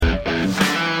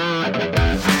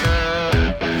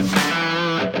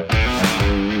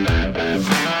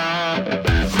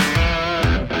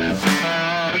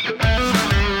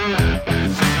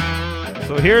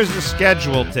here's the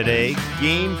schedule today.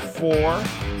 Game 4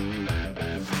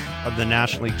 of the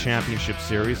National League Championship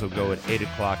Series will go at 8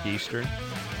 o'clock Eastern.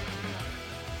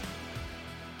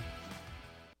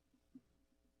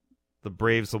 The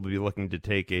Braves will be looking to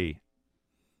take a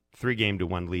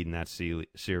 3-1 lead in that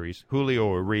series.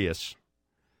 Julio Urias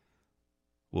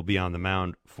will be on the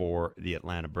mound for the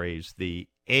Atlanta Braves. The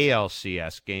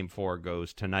ALCS Game 4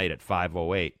 goes tonight at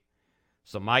 5:08.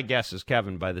 So my guess is,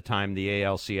 Kevin, by the time the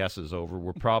ALCS is over,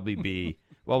 we'll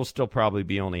still probably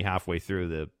be only halfway through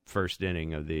the first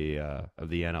inning of the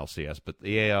NLCS. But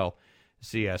the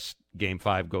ALCS Game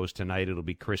 5 goes tonight. It'll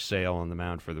be Chris Sale on the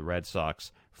mound for the Red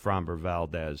Sox, Framber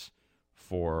Valdez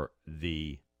for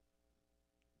the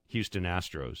Houston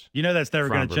Astros. You know that's never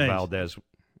going to change. Valdez.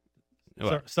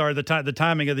 Sorry, the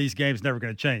timing of these games never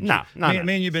going to change. No. Me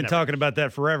and you've been talking about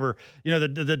that forever. You know,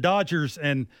 the Dodgers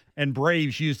and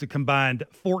Braves used a combined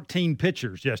 14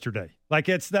 pitchers yesterday. Like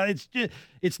it's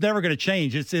never going to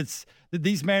change. It's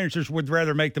these managers would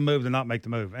rather make the move than not make the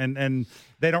move, and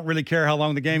they don't really care how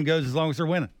long the game goes as long as they're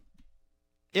winning.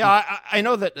 Yeah, I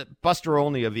know that Buster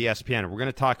Olney of ESPN, we're going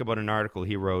to talk about an article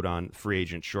he wrote on free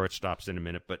agent shortstops in a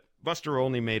minute, but Buster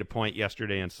Olney made a point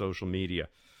yesterday on social media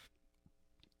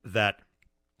that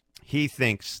he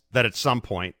thinks that at some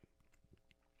point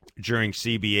during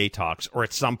CBA talks, or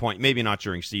at some point, maybe not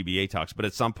during CBA talks, but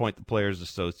at some point the Players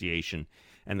Association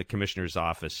and the Commissioner's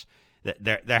Office, that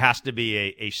there has to be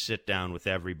a sit-down with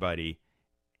everybody,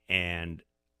 and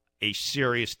a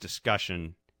serious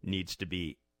discussion needs to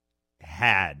be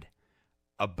had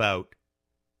about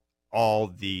all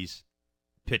these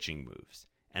pitching moves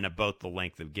and about the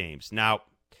length of games. Now,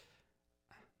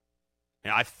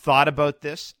 I've thought about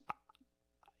this.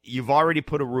 You've already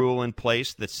put a rule in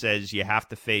place that says you have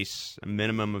to face a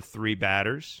minimum of 3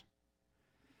 batters.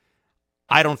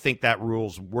 I don't think that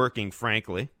rule's working,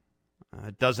 frankly.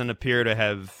 It doesn't appear to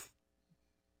have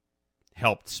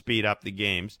helped speed up the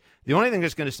games. The only thing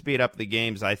that's going to speed up the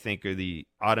games, I think, are the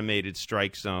automated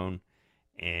strike zone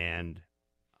and,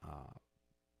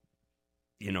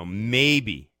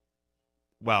 maybe,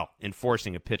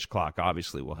 enforcing a pitch clock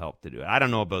obviously will help to do it. I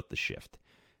don't know about the shift.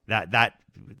 That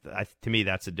to me,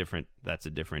 that's a different matter.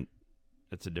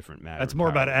 That's more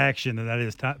about action than that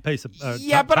is pace of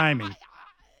timing.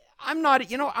 I'm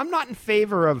not in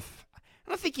favor of. I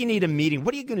don't think you need a meeting.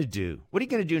 What are you going to do? What are you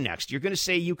going to do next? You're going to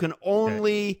say you can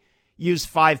only use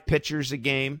 5 pitchers a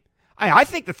game. I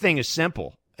think the thing is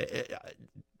simple.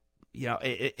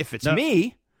 If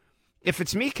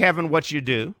it's me, Kevin, what you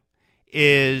do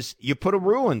is you put a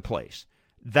rule in place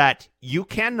that you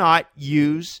cannot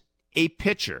use a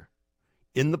pitcher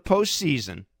in the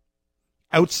postseason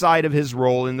outside of his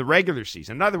role in the regular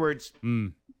season. In other words,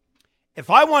 if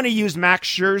I want to use Max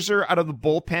Scherzer out of the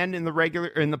bullpen in the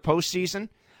postseason,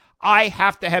 I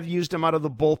have to have used him out of the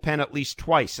bullpen at least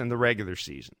twice in the regular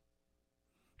season.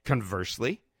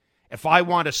 Conversely, if I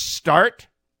want to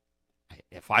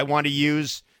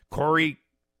use Corey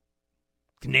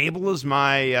Knebel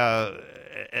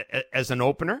as an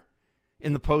opener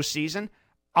in the postseason,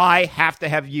 I have to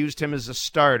have used him as a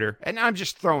starter. And I'm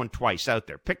just throwing twice out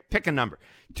there. Pick a number,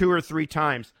 2 or 3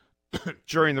 times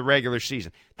during the regular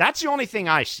season. That's the only thing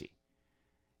I see.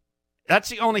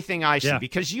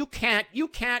 Because you can't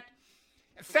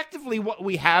effectively what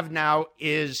we have now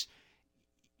is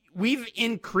we've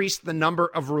increased the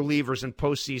number of relievers in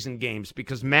postseason games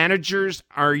because managers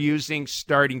are using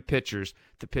starting pitchers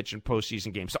to pitch in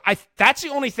postseason games. So that's the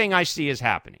only thing I see is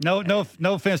happening. No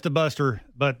offense to Buster,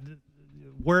 but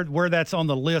where that's on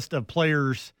the list of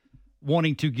players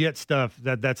wanting to get stuff,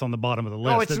 that's on the bottom of the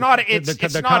list. No, it's not.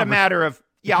 It's not a matter of.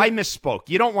 Yeah, I misspoke.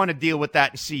 You don't want to deal with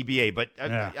that in CBA, but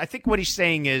I think what he's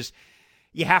saying is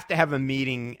you have to have a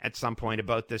meeting at some point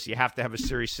about this. You have to have a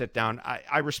serious sit down.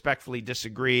 I respectfully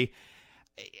disagree.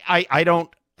 I don't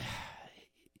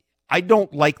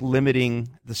like limiting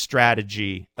the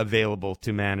strategy available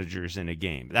to managers in a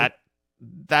game.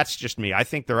 That's just me. I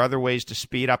think there are other ways to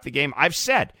speed up the game. I've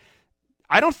said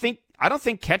I don't think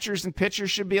catchers and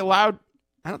pitchers should be allowed.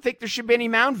 I don't think there should be any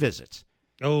mound visits.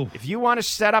 Oh, if you want to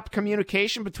set up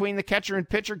communication between the catcher and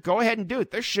pitcher, go ahead and do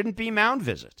it. There shouldn't be mound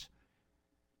visits.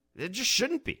 It just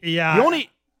shouldn't be. Yeah,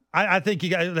 I think you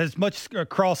got as much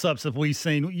cross-ups as we've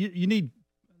seen. You need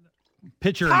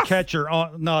pitcher tough. And catcher.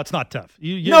 No, it's not tough.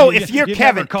 If you're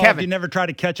Kevin, you never try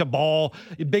to catch a ball,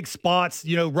 big spots.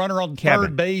 Runner on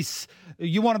third base.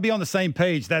 You want to be on the same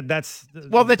page. That's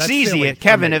easy,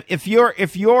 Kevin.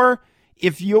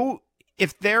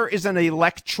 If there is an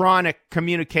electronic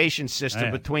communication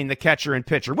system between the catcher and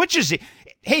pitcher, which is,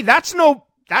 hey, that's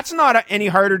not any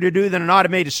harder to do than an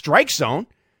automated strike zone.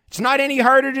 It's not any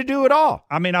harder to do at all.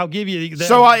 I mean, I'll give you that.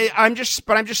 So I'm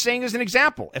just saying as an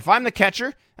example. If I'm the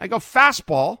catcher, I go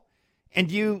fastball,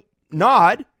 and you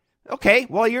nod. Okay,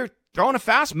 well, you're throwing a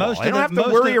fastball. I don't have to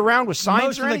worry around with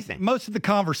signs or anything. Most of the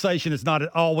conversation is not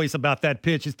always about that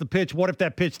pitch. It's the pitch. What if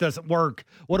that pitch doesn't work?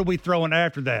 What are we throwing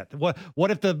after that?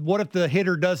 What if the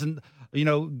hitter doesn't,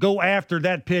 go after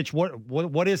that pitch?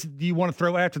 What is it you want to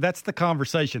throw after? That's the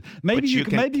conversation. Maybe you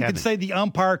could say the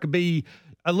umpire could be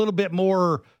a little bit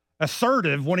more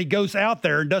assertive when he goes out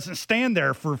there and doesn't stand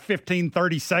there for 15,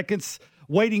 30 seconds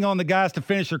waiting on the guys to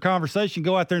finish their conversation.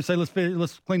 Go out there and say,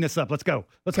 let's clean this up. Let's go.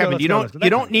 Kevin, you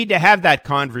don't need to have that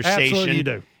conversation. Absolutely you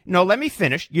do. No, let me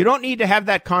finish. You don't need to have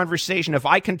that conversation if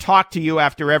I can talk to you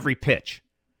after every pitch.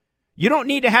 You don't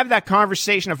need to have that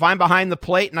conversation if I'm behind the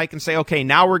plate and I can say, okay,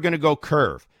 now we're going to go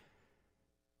curve.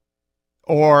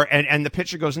 And the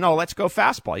pitcher goes, no, let's go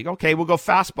fastball. You go, okay, we'll go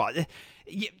fastball.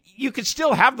 You could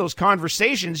still have those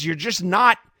conversations. You're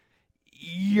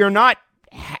not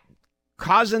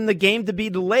causing the game to be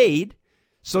delayed,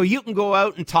 so you can go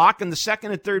out and talk, and the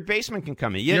second and third baseman can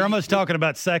come in. You're almost talking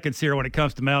about seconds here when it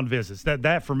comes to mound visits.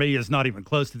 That for me is not even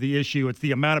close to the issue. It's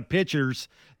the amount of pitchers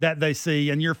that they see,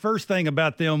 and your first thing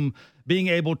about them being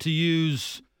able to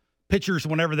use pitchers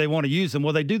whenever they want to use them.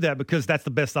 Well, they do that because that's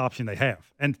the best option they have.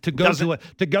 And to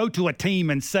go to a team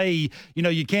and say,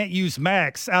 you can't use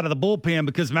Max out of the bullpen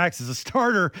because Max is a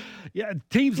starter. Yeah,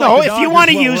 teams like the Dodgers if you want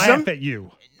to will use laugh them at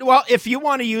you. Well, if you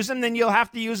want to use them, then you'll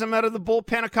have to use them out of the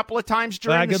bullpen a couple of times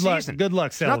during the season. Good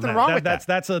luck selling Nothing wrong with that.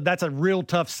 That's a real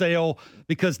tough sale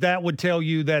because that would tell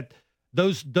you that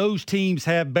those teams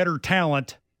have better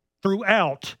talent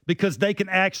throughout because they can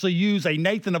actually use a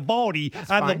Nathan Eovaldi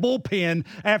out of the bullpen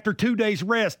after 2 days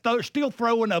rest. They're still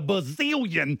throwing a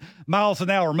bazillion miles an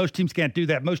hour. Most teams can't do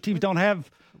that. Most teams don't have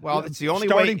it's the only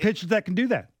starting pitchers that can do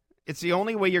that. It's the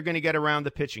only way you're going to get around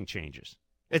the pitching changes.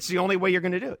 It's the only way you're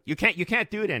going to do it. You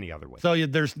can't do it any other way. So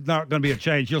there's not going to be a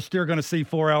change. You're still going to see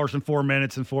 4 hours and 4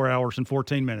 minutes and 4 hours and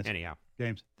 14 minutes. Anyhow,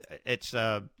 games. It's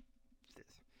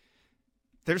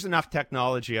there's enough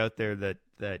technology out there that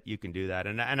you can do that,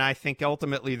 and I think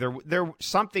ultimately there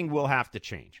something will have to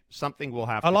change. Something will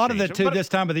have to change. A lot of that too this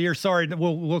time of the year. Sorry,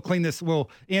 we'll clean this.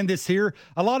 We'll end this here.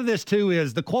 A lot of this too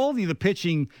is the quality of the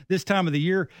pitching this time of the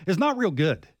year is not real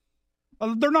good.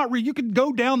 They're not real. You could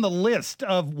go down the list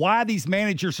of why these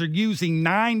managers are using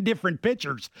 9 different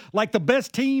pitchers. Like the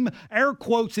best team, air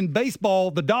quotes, in baseball,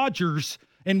 the Dodgers,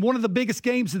 in one of the biggest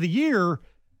games of the year,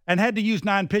 and had to use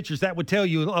 9 pitchers. That would tell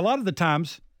you a lot of the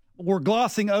times we're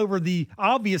glossing over the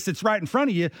obvious that's right in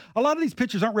front of you. A lot of these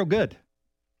pitchers aren't real good.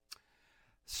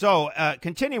 So,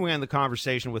 continuing on the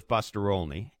conversation with Buster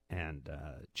Olney, and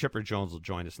Chipper Jones will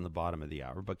join us in the bottom of the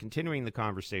hour, but continuing the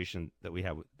conversation that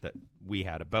we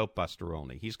had about Buster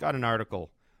Olney, he's got an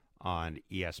article on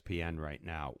ESPN right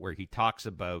now where he talks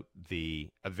about the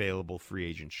available free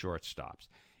agent shortstops,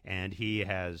 and he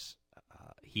has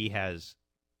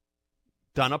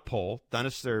done a poll, done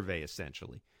a survey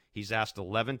essentially. He's asked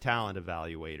 11 talent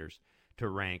evaluators to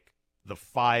rank the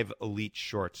 5 elite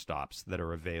shortstops that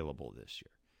are available this year.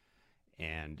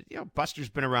 And, Buster's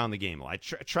been around the game a lot.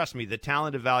 Trust me, the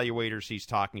talent evaluators he's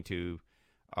talking to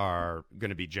are going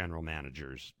to be general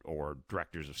managers or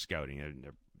directors of scouting.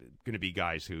 They're going to be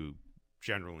guys who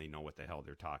generally know what the hell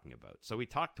they're talking about. So he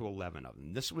talked to 11 of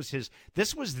them. This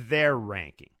was their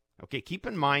ranking. Okay, keep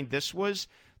in mind, this was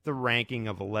the ranking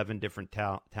of 11 different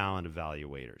talent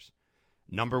evaluators.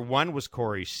 Number 1 was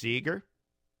Corey Seager.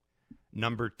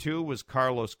 Number 2 was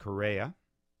Carlos Correa.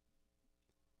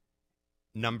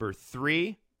 Number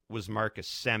 3 was Marcus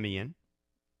Semien.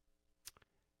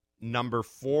 Number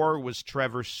 4 was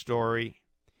Trevor Story.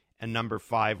 And number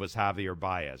 5 was Javier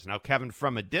Baez. Now, Kevin,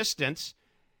 from a distance,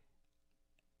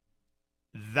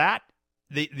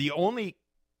 the only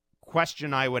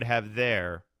question I would have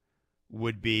there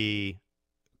would be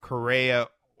Correa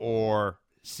or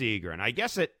Seager. And I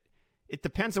guess it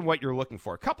depends on what you're looking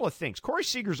for. A couple of things. Corey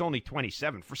Seager's only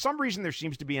 27. For some reason, there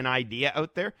seems to be an idea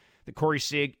out there that Corey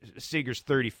Seager's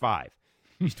 35.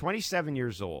 He's 27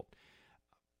 years old.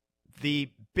 The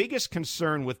biggest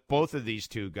concern with both of these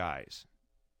two guys,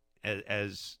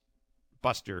 as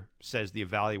Buster says the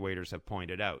evaluators have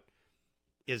pointed out,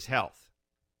 is health.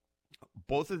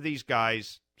 Both of these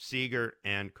guys, Seager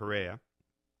and Correa,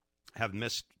 have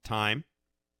missed time.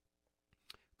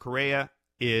 Correa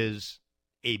is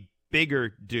a bigger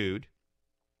dude.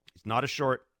 He's not a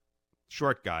short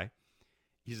guy.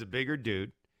 He's a bigger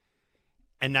dude.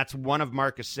 And that's one of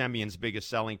Marcus Semien's biggest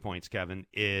selling points, Kevin,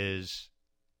 is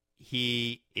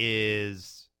he's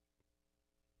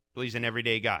an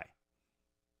everyday guy.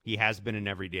 He has been an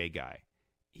everyday guy.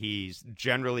 He's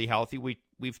generally healthy.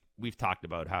 We've talked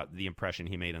about how the impression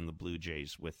he made on the Blue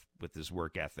Jays with his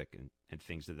work ethic and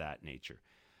things of that nature.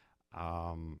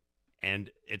 And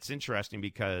it's interesting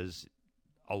because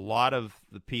a lot of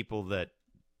the people that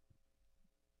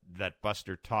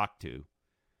Buster talked to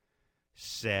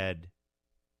said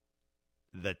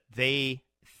that they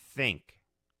think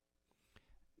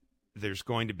there's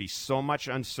going to be so much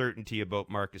uncertainty about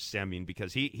Marcus Semien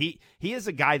because he is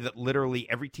a guy that literally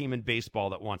every team in baseball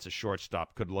that wants a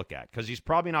shortstop could look at, because he's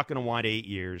probably not going to want 8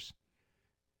 years.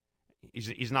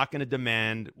 He's not going to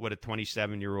demand what a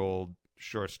 27-year-old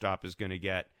shortstop is going to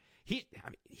get.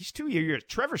 He's 2 years.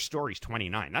 Trevor Story's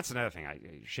 29. That's another thing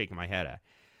I'm shaking my head at.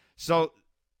 So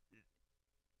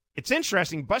it's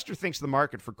interesting. Buster thinks the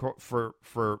market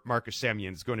for Marcus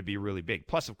Semien is going to be really big.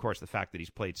 Plus, of course, the fact that he's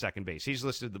played second base. He's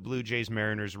listed the Blue Jays,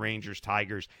 Mariners, Rangers,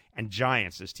 Tigers, and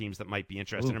Giants as teams that might be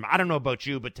interested in him. I don't know about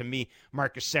you, but to me,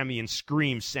 Marcus Semien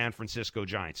screams San Francisco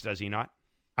Giants. Does he not?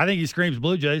 I think he screams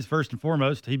Blue Jays first and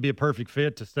foremost. He'd be a perfect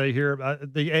fit to stay here.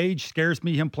 The age scares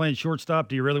me. Him playing shortstop.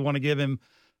 Do you really want to give him?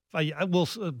 We'll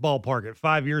ballpark it.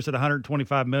 5 years at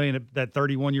 $125 million at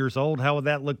 31 years old. How would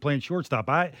that look playing shortstop?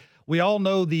 We all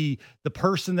know the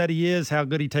person that he is, how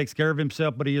good he takes care of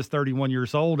himself, but he is 31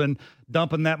 years old and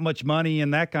dumping that much money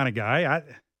and that kind of guy.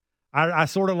 I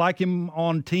sort of like him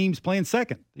on teams playing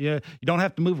second. You don't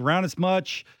have to move around as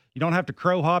much. You don't have to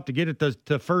crow hop to get it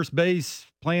to first base,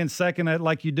 playing second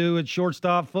like you do at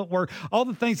shortstop, footwork, all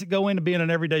the things that go into being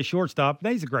an everyday shortstop.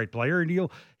 He's a great player, and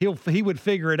he would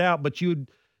figure it out, but you'd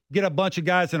get a bunch of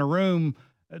guys in a room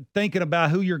thinking about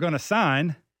who you're going to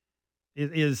sign.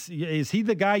 Is he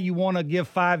the guy you want to give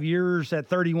 5 years at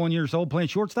 31 years old playing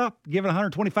shortstop, giving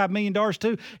 $125 million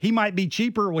to? He might be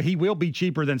cheaper. Well, he will be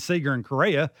cheaper than Seager and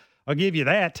Correa. I'll give you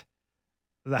that.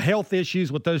 The health issues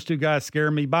with those two guys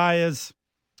scare me. Baez,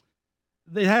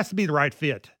 it has to be the right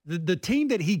fit. The team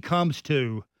that he comes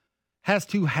to has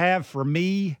to have, for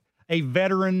me, a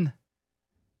veteran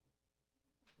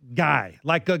guy,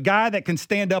 like a guy that can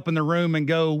stand up in the room and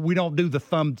go, we don't do the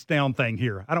thumbs down thing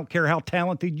here. I don't care how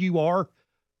talented you are.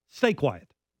 Stay quiet.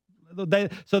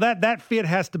 So that fit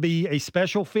has to be a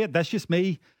special fit. That's just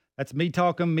me. That's me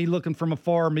talking, me looking from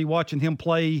afar, me watching him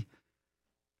play,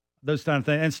 those kind of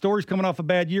things. And Story's coming off a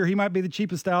bad year. He might be the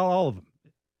cheapest out of all of them.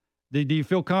 Do you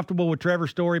feel comfortable with Trevor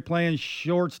Story playing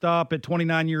shortstop at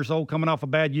 29 years old, coming off a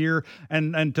bad year,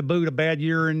 and to boot a bad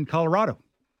year in Colorado?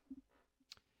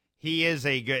 He is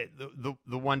a good.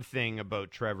 The one thing about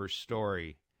Trevor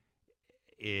Story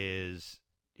is,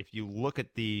 if you look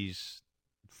at these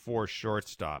four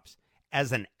shortstops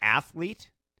as an athlete,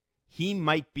 he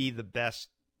might be the best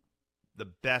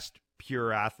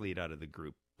pure athlete out of the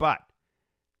group. But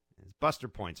as Buster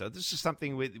points out, this is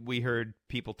something we heard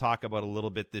people talk about a little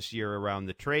bit this year around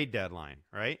the trade deadline,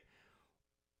 right?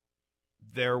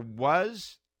 There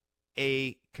was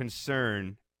a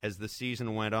concern as the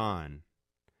season went on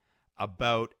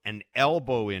about an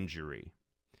elbow injury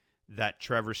that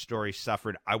Trevor Story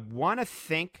suffered. I want to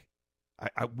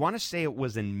say it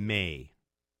was in May.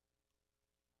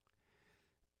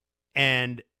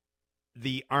 And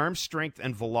the arm strength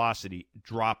and velocity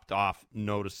dropped off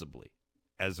noticeably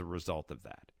as a result of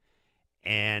that.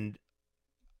 And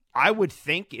I would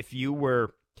think if you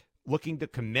were looking to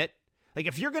commit, like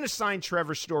if you're going to sign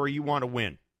Trevor Story, you want to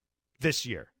win this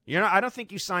year. I don't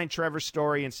think you sign Trevor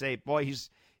Story and say, boy, he's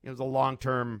a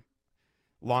long-term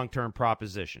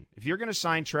proposition. If you're going to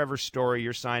sign Trevor Story,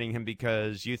 you're signing him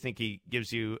because you think he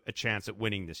gives you a chance at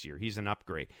winning this year. He's an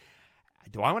upgrade.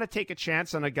 Do I want to take a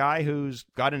chance on a guy who's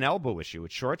got an elbow issue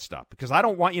at shortstop? Because I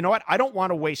don't want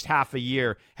to waste half a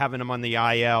year having him on the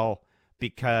IL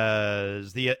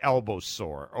because the elbow's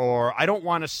sore. Or I don't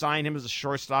want to sign him as a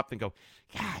shortstop and go,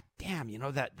 God damn,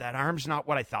 that arm's not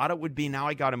what I thought it would be. Now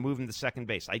I got to move him to second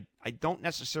base. I don't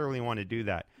necessarily want to do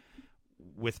that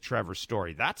with Trevor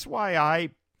Story. That's why I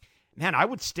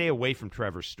would stay away from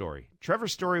Trevor Story. Trevor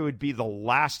Story would be the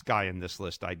last guy in this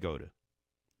list I'd go to.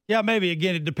 Yeah, maybe.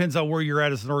 Again, it depends on where you're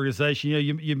at as an organization.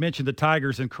 You mentioned the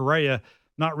Tigers and Correa.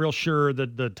 Not real sure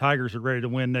that the Tigers are ready to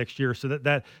win next year. So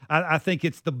I think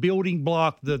it's the building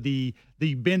block, the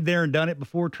been there and done it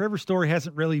before. Trevor Story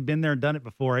hasn't really been there and done it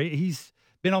before. He's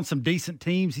been on some decent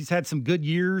teams. He's had some good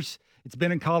years. It's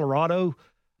been in Colorado.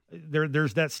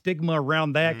 There's that stigma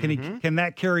around that. Mm-hmm. Can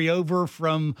that carry over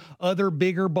from other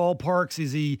bigger ballparks?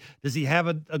 Does he have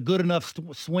a good enough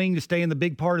swing to stay in the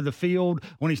big part of the field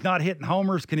when he's not hitting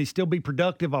homers? Can he still be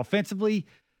productive offensively?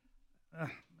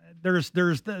 There's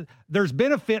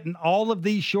benefit in all of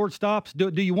these shortstops.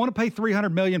 Do you want to pay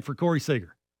 $300 million for Corey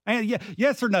Seager? And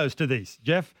yes or no's to these,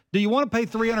 Jeff? Do you want to pay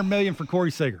 $300 million for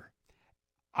Corey Seager?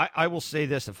 I will say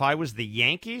this. If I was the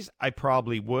Yankees, I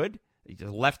probably would. He's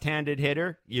a left-handed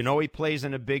hitter. You know he plays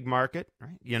in a big market.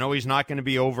 Right? You know he's not going to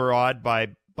be overawed by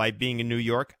being in New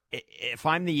York. If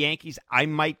I'm the Yankees, I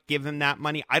might give him that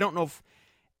money. I don't know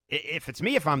if it's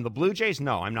me, if I'm the Blue Jays,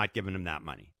 no, I'm not giving him that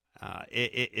money.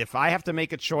 If I have to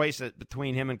make a choice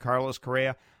between him and Carlos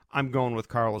Correa, I'm going with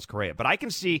Carlos Correa. But I can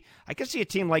see a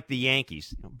team like the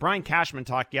Yankees. Brian Cashman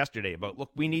talked yesterday about, look,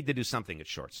 we need to do something at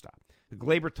shortstop.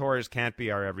 Gleyber Torres can't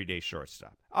be our everyday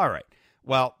shortstop. All right.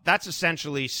 Well, that's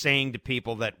essentially saying to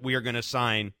people that we are going to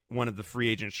sign one of the free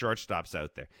agent shortstops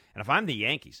out there. And if I'm the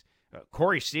Yankees,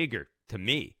 Corey Seager, to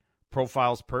me,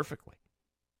 profiles perfectly.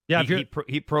 Yeah,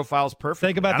 he profiles perfectly.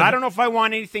 Think about and I don't know if I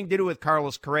want anything to do with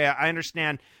Carlos Correa. I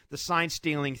understand the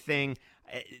sign-stealing thing.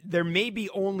 There may be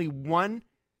only one.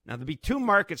 Now, there'll be two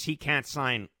markets he can't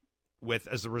sign with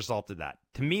as a result of that.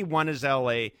 To me, one is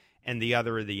L.A. and the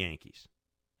other are the Yankees.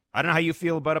 I don't know how you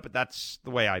feel about it, but that's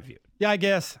the way I view it. Yeah, I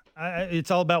guess.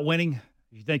 It's all about winning.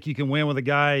 You think you can win with a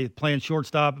guy playing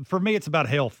shortstop? For me, it's about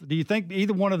health. Do you think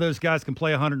either one of those guys can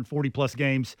play 140-plus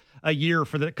games a year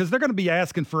for because they're going to be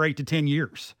asking for 8 to 10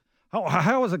 years?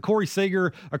 How is a Corey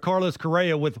Seager, a Carlos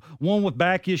Correa with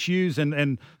back issues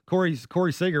and Corey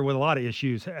Seager with a lot of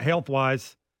issues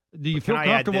health-wise? Do you feel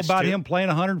comfortable about him playing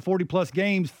 140-plus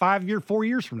games 4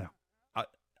 years from now?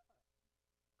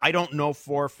 I don't know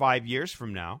 4 or 5 years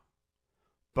from now,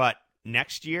 but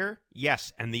next year,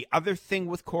 yes. And the other thing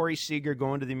with Corey Seager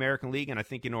going to the American League, and I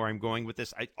think you know where I'm going with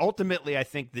this, ultimately I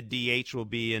think the DH will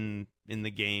be in the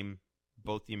game,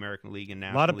 both the American League and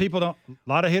National League. A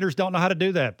lot of hitters don't know how to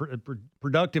do that,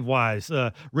 productive-wise,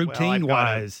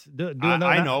 routine-wise.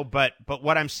 I know, but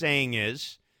what I'm saying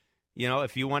is,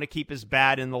 if you want to keep his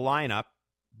bat in the lineup,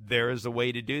 there is a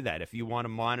way to do that. If you want to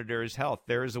monitor his health,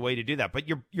 there is a way to do that. But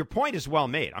your point is well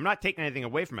made. I'm not taking anything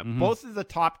away from it. Mm-hmm. Both of the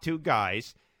top two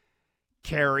guys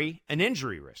carry an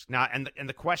injury risk. Now, and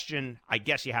the question I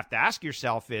guess you have to ask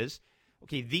yourself is,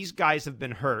 okay, these guys have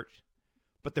been hurt,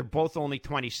 but they're both only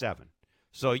 27.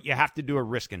 So you have to do a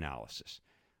risk analysis.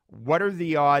 What are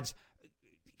the odds,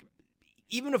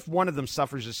 even if one of them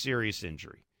suffers a serious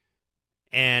injury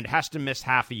and has to miss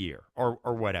half a year or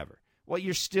whatever? Well,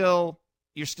 you're still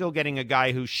getting a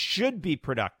guy who should be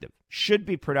productive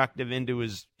into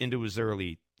his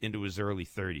early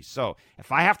 30s. So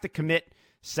if I have to commit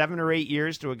 7 or 8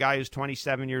 years to a guy who's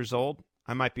 27 years old,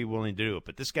 I might be willing to do it.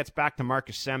 But this gets back to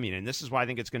Marcus Semien, and this is why I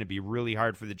think it's going to be really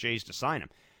hard for the Jays to sign him.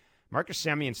 Marcus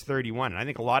Semien's 31, and I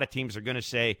think a lot of teams are going to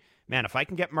say, man, if I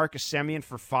can get Marcus Semien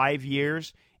for 5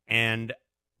 years and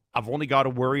I've only got to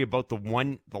worry about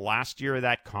the last year of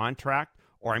that contract,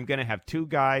 or I'm going to have two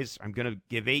guys, I'm going to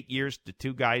give 8 years to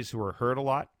two guys who are hurt a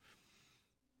lot.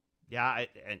 Yeah,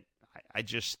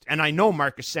 I know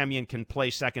Marcus Semien can play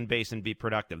second base and be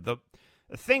productive. The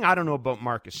thing I don't know about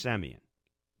Marcus Semien,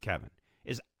 Kevin,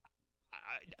 is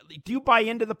do you buy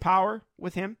into the power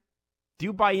with him? Do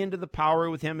you buy into the power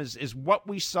with him? Is what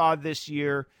we saw this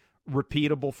year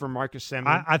repeatable for Marcus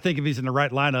Semien? I think if he's in the right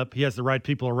lineup, he has the right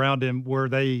people around him where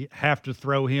they have to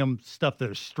throw him stuff that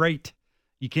is straight.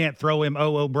 You can't throw him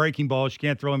breaking balls. You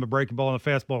can't throw him a breaking ball and a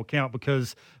fastball count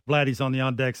because Vladdy's on the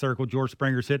on-deck circle. George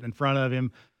Springer's hitting in front of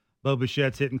him. Bo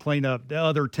Bichette's hitting cleanup. The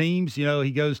other teams,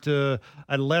 he goes to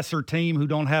a lesser team who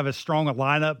don't have as strong a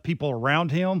lineup, people around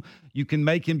him. You can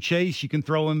make him chase. You can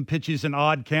throw him pitches in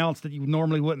odd counts that you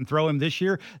normally wouldn't throw him this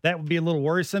year. That would be a little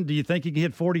worrisome. Do you think he can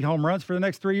hit 40 home runs for the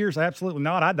next 3 years? Absolutely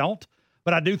not. I don't.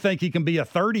 But I do think he can be a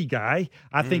 30 guy.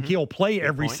 I think he'll play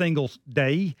every single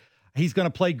day. He's going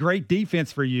to play great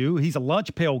defense for you. He's a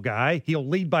lunch pail guy. He'll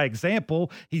lead by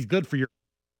example. He's good for your.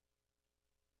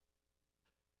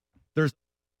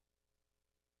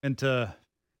 And to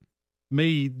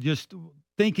me, just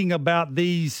thinking about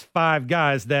these 5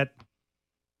 guys that,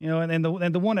 and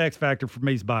the one X factor for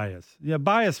me is Baez. Yeah,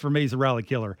 Baez for me is a rally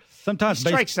killer. Sometimes he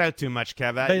strikes out too much,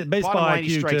 Kevin. Baseball line,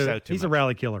 IQ he's a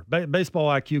rally killer. Baseball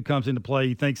IQ comes into play.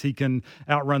 He thinks he can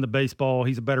outrun the baseball.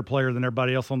 He's a better player than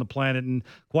everybody else on the planet, and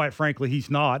quite frankly,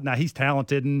 he's not. Now he's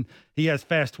talented and he has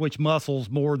fast twitch muscles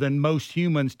more than most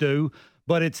humans do.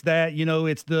 But it's that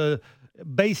it's the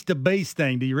base-to-base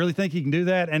thing. Do you really think he can do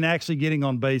that? And actually getting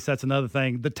on base, that's another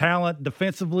thing. The talent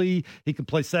defensively, he can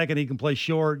play second, he can play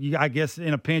short. I guess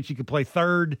in a pinch, he could play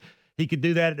third. He could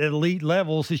do that at elite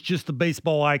levels. It's just the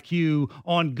baseball IQ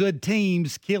on good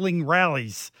teams killing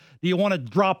rallies. Do you want to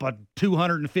drop a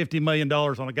 $250 million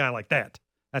on a guy like that?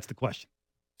 That's the question.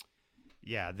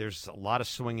 Yeah, there's a lot of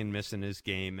swing and miss in his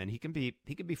game, and he can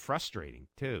be frustrating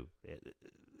too.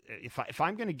 If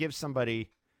I'm going to give somebody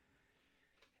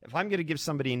an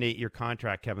 8-year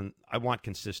contract, Kevin, I want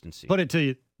consistency. Put it to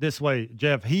you this way,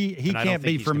 Jeff. He can't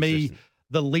be for me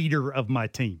the leader of my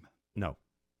team. No.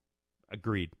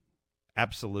 Agreed.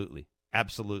 Absolutely.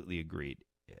 Absolutely agreed.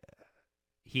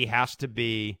 He has to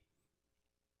be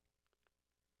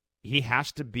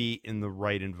in the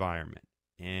right environment.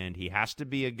 And he has to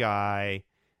be a guy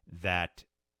that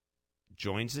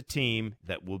joins a team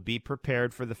that will be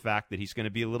prepared for the fact that he's going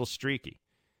to be a little streaky.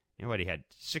 You know what? He had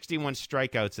 61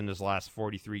 strikeouts in his last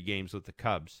 43 games with the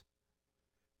Cubs.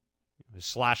 His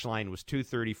slash line was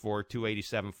 234,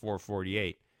 287,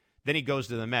 448. Then he goes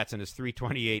to the Mets and is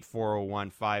 328,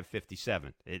 401,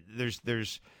 557. There's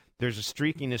a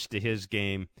streakiness to his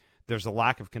game. There's a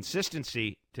lack of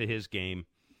consistency to his game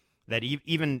that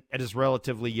even at his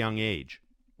relatively young age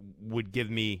would give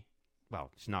me, well,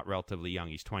 he's not relatively young,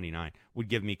 he's 29, would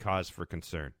give me cause for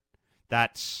concern.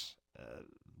 That's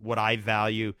what I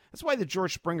value. That's why the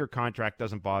George Springer contract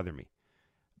doesn't bother me.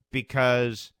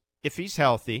 Because if he's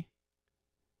healthy,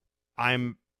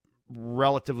 I'm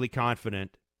relatively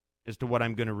confident as to what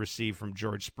I'm going to receive from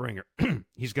George Springer.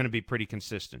 He's going to be pretty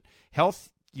consistent. Health,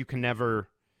 you can never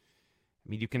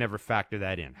factor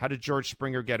that in. How did George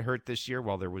Springer get hurt this year?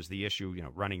 Well, there was the issue,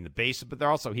 running the base, but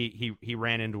there also he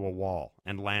ran into a wall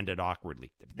and landed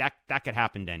awkwardly. That could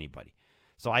happen to anybody.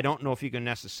 So I don't know if you can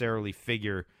necessarily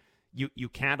figure you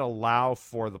can't allow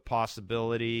for the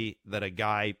possibility that a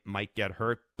guy might get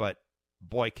hurt, but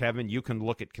boy, Kevin, you can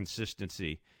look at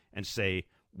consistency and say,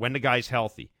 when the guy's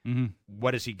healthy,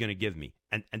 what is he going to give me?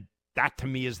 And that to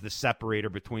me is the separator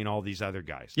between all these other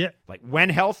guys. Yeah. Like when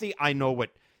healthy, I know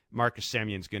what Marcus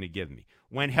Semion's going to give me.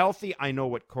 When healthy, I know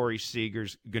what Corey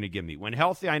Seager's going to give me. When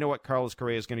healthy, I know what Carlos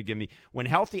Correa is going to give me. When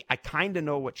healthy, I kind of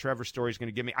know what Trevor Story's going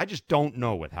to give me. I just don't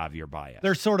know with Javier Baez.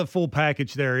 They're sort of full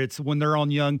package there. It's when they're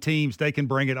on young teams, they can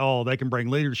bring it all. They can bring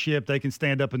leadership. They can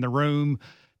stand up in the room,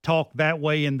 talk that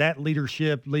way, and that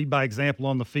leadership, lead by example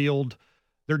on the field.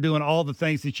 They're doing all the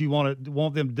things that you want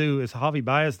them to do. Is Javi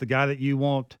Baez the guy that you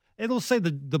want? It'll say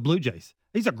the Blue Jays.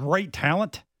 He's a great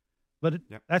talent. But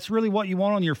that's really what you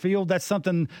want on your field. That's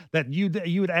something that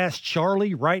you would ask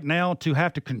Charlie right now to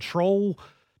have to control,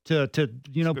 to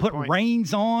put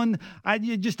reins on.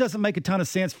 It just doesn't make a ton of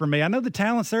sense for me. I know the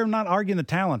talent's there. I'm not arguing the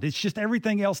talent. It's just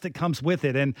everything else that comes with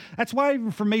it. And that's why even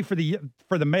for me, for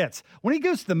the Mets, when he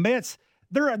goes to the Mets,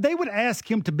 they would ask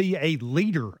him to be a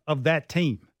leader of that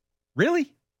team.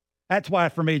 Really? That's why,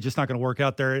 for me, it's just not going to work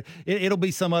out there. It'll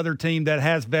be some other team that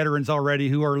has veterans already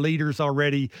who are leaders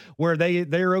already, where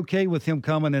they're okay with him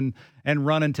coming and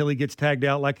running until he gets tagged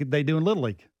out like they do in Little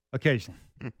League occasionally.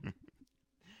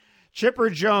 Chipper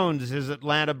Jones is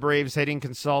Atlanta Braves hitting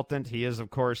consultant. He is, of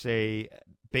course, a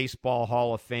baseball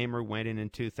Hall of Famer, went in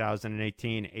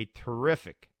 2018. A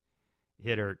terrific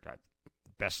hitter,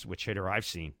 best switch hitter I've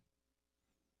seen.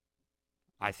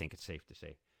 I think it's safe to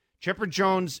say. Chipper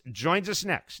Jones joins us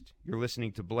next. You're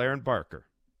listening to Blair and Barker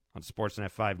on Sportsnet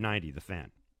 590, The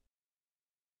Fan.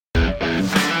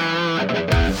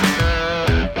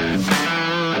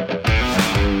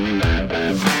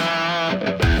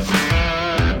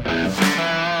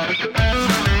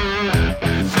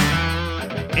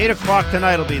 Eight o'clock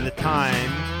tonight will be the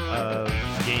time of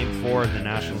Game 4 of the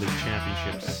National League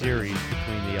Championship Series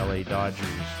between the LA Dodgers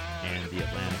and the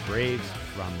Atlanta Braves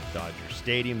from Dodger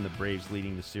Stadium. The Braves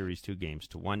leading the series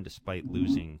 2-1 despite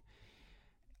losing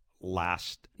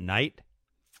last night.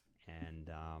 And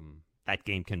that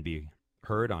game can be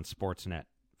heard on Sportsnet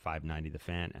 590 The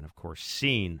Fan and, of course,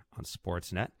 seen on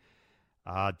Sportsnet.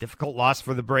 Difficult loss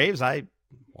for the Braves.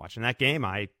 Watching that game,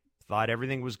 I thought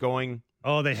everything was going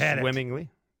they had swimmingly.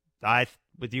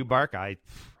 With you, Bark, I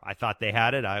thought they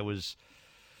had it. I was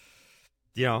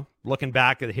looking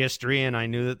back at the history, and I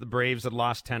knew that the Braves had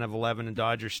lost 10 of 11 in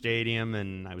Dodger Stadium,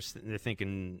 and I was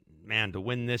thinking, man, to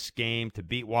win this game, to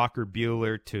beat Walker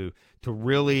Buehler, to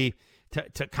really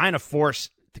to kind of force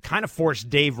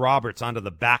Dave Roberts onto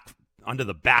the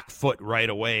back foot right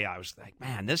away. I was like,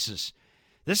 man, this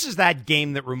is that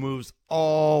game that removes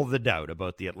all the doubt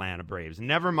about the Atlanta Braves.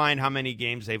 Never mind how many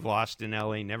games they've lost in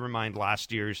LA. Never mind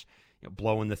last year's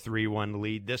blowing the 3-1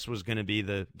 lead. This was going to be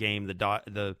the game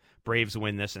the Braves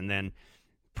win this and then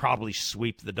probably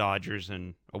sweep the Dodgers,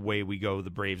 and away we go. The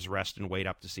Braves rest and wait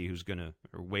around to see who's going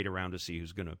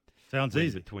to Sounds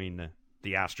easy between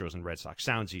the Astros and Red Sox.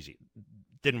 Sounds easy.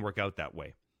 Didn't work out that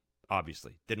way.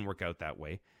 Obviously, didn't work out that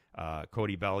way.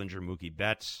 Cody Bellinger, Mookie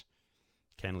Betts,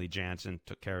 Kenley Jansen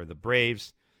took care of the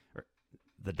Braves.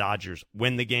 The Dodgers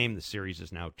win the game. The series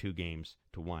is now 2-1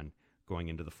 going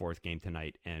into the fourth game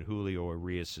tonight, and Julio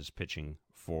Urias is pitching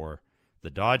for the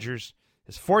Dodgers.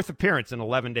 His fourth appearance in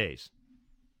 11 days,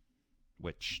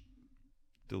 which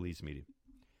leads me to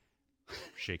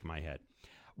shake my head.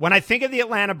 When I think of the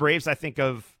Atlanta Braves, I think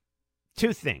of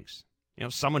two things.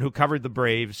 someone who covered the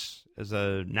Braves as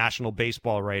a national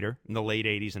baseball writer in the late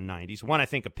 80s and 90s. One, I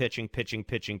think of pitching.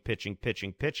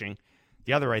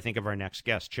 The other, I think of our next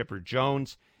guest, Chipper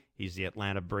Jones. He's the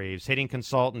Atlanta Braves hitting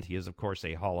consultant. He is, of course,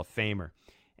 a Hall of Famer.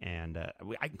 And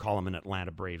I can call him an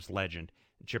Atlanta Braves legend.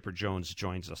 Chipper Jones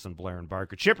joins us on Blair and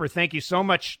Barker. Chipper, thank you so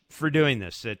much for doing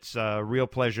this. It's a real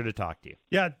pleasure to talk to you.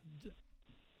 Yeah.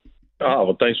 Oh,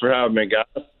 well, thanks for having me,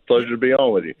 guys. Pleasure to be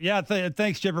on with you. Yeah,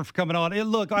 thanks, Chipper, for coming on. Hey,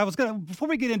 look, before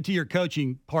we get into your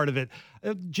coaching part of it,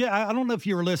 I don't know if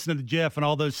you were listening to Jeff and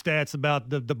all those stats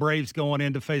about the Braves going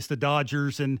in to face the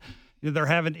Dodgers, and they're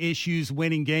having issues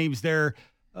winning games there.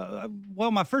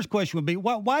 Well, my first question would be,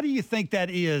 why do you think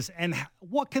that is, and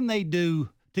what can they do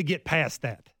to get past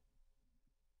that?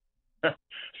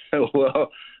 Well,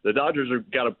 the Dodgers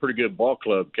have got a pretty good ball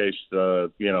club. In case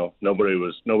nobody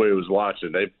was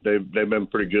watching. They've been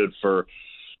pretty good for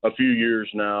a few years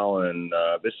now, and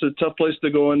it's a tough place to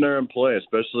go in there and play,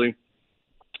 especially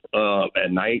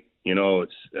at night.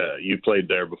 It's you played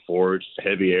there before. It's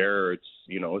heavy air. It's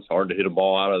it's hard to hit a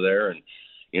ball out of there, and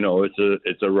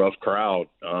it's a rough crowd.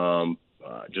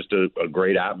 Just a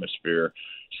great atmosphere.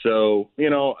 So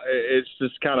it's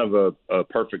just kind of a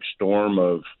perfect storm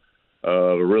of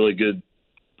a really good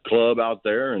club out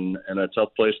there and a tough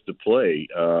place to play.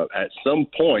 At some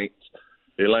point,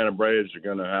 the Atlanta Braves are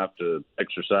going to have to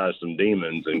exercise some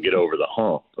demons and get over the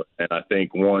hump. And I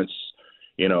think once,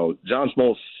 John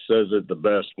Smoltz says it the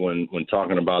best when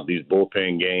talking about these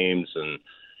bullpen games and,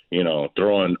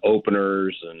 throwing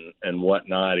openers and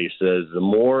whatnot. He says the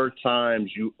more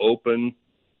times you open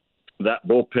that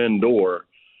bullpen door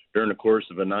during the course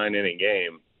of a 9-inning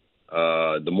game,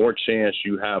 the more chance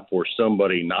you have for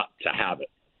somebody not to have it.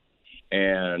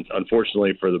 And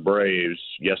unfortunately for the Braves,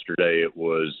 yesterday it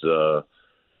was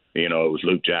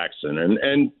Luke Jackson.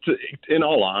 And in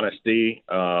all honesty,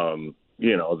 the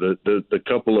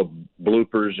couple of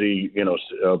bloopers,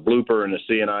 a blooper and a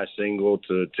CNI single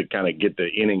to kind of get the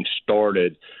inning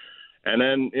started. And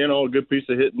then, a good piece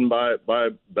of hitting by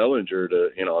Bellinger to,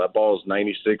 that ball's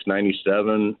 96,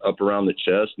 97 up around the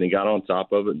chest, and he got on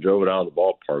top of it and drove it out of the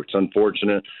ballpark. It's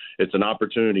unfortunate. It's an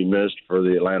opportunity missed for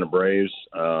the Atlanta Braves.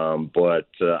 But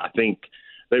I think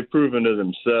they've proven to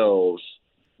themselves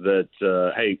that,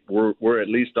 hey, we're at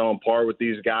least on par with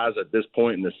these guys at this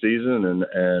point in the season,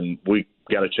 and we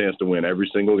got a chance to win every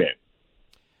single game.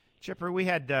 Chipper, we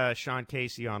had Sean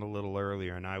Casey on a little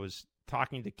earlier, and I was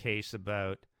talking to Case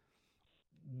about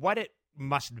what it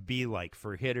must be like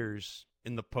for hitters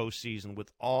in the postseason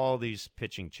with all these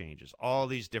pitching changes, all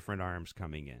these different arms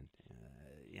coming in.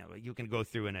 You can go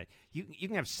through and you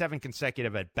can have 7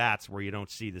 consecutive at bats where you don't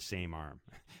see the same arm.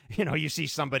 You see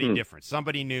somebody different,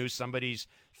 somebody new, somebody's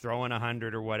throwing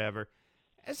 100 or whatever.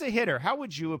 As a hitter, how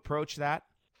would you approach that?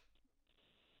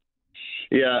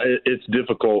 Yeah, it's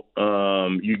difficult.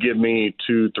 You give me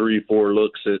 2, 3, 4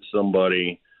 looks at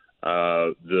somebody,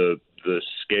 the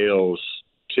scales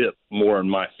tip more in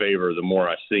my favor the more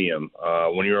I see him.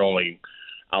 When you're only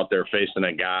out there facing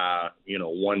a guy,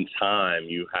 one time,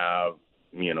 you have,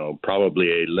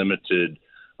 probably a limited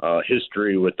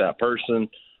history with that person.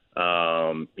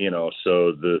 So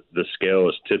the scale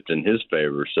is tipped in his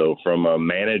favor. So from a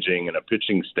managing and a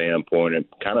pitching standpoint, it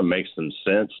kind of makes some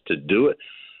sense to do it.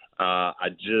 I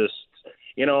just,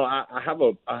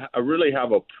 I really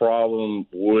have a problem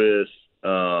with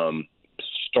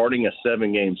starting a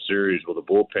 7-game series with a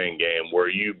bullpen game where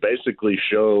you basically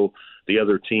show the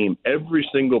other team every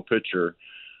single pitcher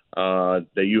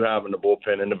that you have in the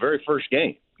bullpen in the very first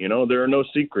game. There are no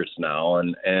secrets now,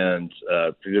 and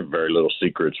there are very little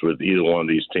secrets with either one of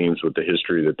these teams with the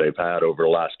history that they've had over the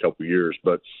last couple of years.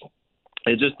 But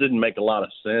it just didn't make a lot of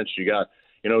sense. You got,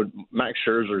 Max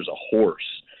Scherzer's a horse.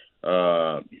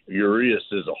 Urias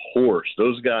is a horse.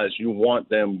 Those guys, you want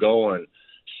them going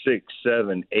 6,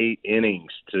 7, 8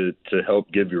 innings to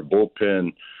help give your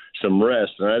bullpen some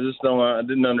rest. And I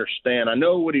didn't understand. I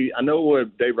know what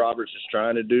Dave Roberts is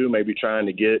trying to do, maybe trying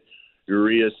to get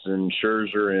Urias and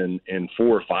Scherzer in 4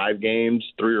 or 5 games,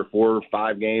 3 or 4 or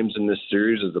 5 games in this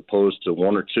series as opposed to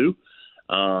 1 or 2.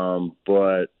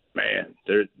 But man,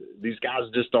 these guys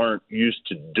just aren't used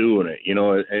to doing it,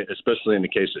 especially in the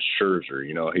case of Scherzer.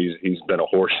 He's been a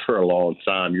horse for a long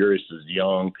time. Urias is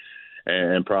young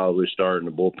and probably starting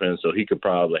the bullpen, so he could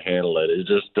probably handle it. It's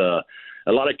just a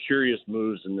lot of curious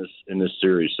moves in this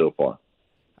series so far.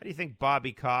 How do you think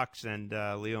Bobby Cox and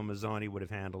Leo Mazzoni would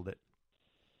have handled it?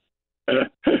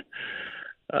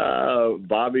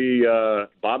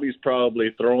 Bobby's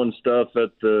probably throwing stuff at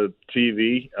the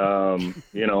TV,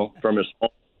 from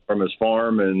his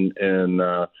farm and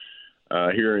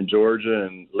here in Georgia,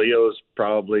 and Leo's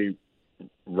probably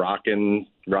rocking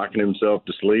rocking himself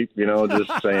to sleep,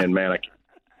 just saying, man,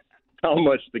 how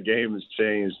much the game has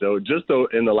changed, though,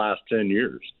 in the last 10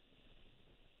 years.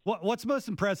 What's most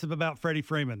impressive about Freddie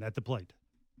Freeman at the plate?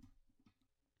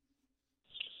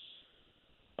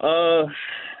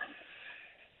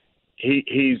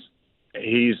 He's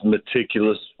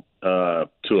meticulous to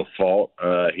a fault.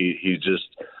 He's just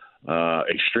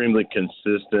extremely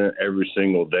consistent every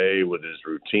single day with his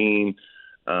routine.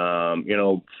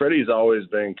 Freddie's always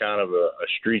been kind of a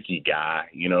streaky guy.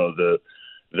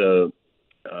 The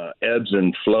ebbs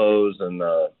and flows and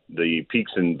the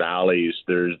peaks and valleys.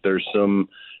 There's some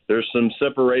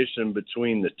separation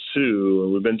between the two,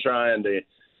 and we've been trying to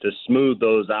smooth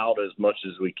those out as much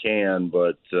as we can.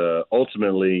 But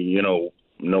ultimately,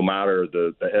 no matter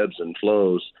the ebbs and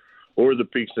flows or the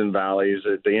peaks and valleys,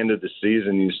 at the end of the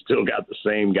season, you still got the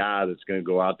same guy that's going to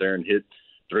go out there and hit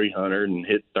 300 and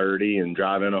hit 30 and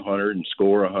drive in 100 and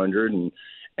score 100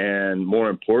 and more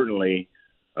importantly,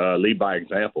 lead by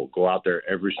example. Go out there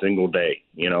every single day,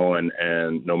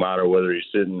 and no matter whether he's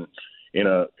sitting in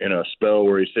a spell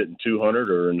where he's hitting 200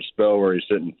 or in a spell where he's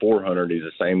hitting 400, he's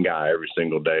the same guy every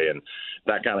single day, and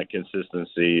that kind of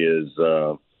consistency is.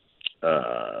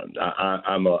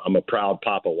 I'm a proud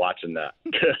papa watching that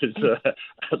because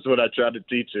that's what I tried to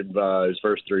teach him his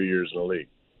first 3 years in the league.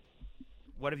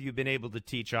 What have you been able to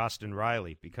teach Austin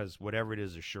Riley? Because whatever it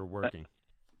is sure working.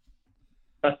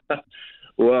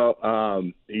 Well,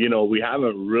 we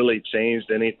haven't really changed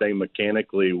anything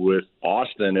mechanically with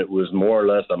Austin. It was more or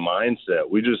less a mindset.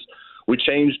 We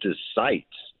changed his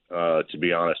sights, to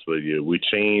be honest with you. We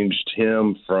changed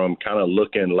him from kind of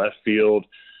looking left field,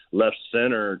 left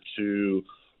center to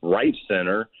right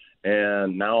center.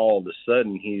 And now all of a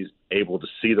sudden he's able to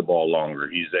see the ball longer.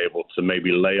 He's able to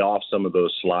maybe lay off some of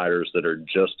those sliders that are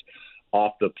just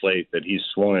off the plate that he's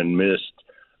swung and missed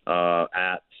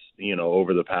at,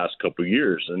 over the past couple of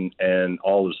years. And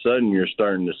all of a sudden you're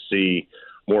starting to see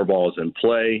more balls in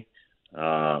play,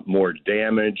 more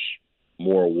damage,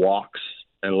 more walks,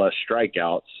 and less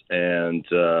strikeouts. And,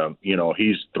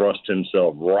 he's thrust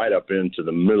himself right up into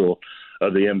the middle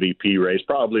of the MVP race.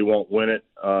 Probably won't win it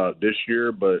this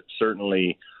year, but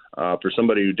certainly for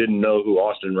somebody who didn't know who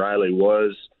Austin Riley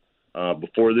was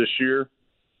before this year,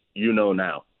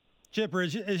 now. Chipper,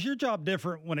 is your job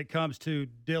different when it comes to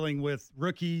dealing with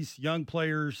rookies, young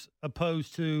players,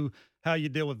 opposed to how you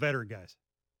deal with veteran guys?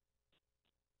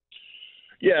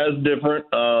 Yeah, it's different.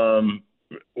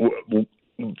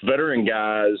 Veteran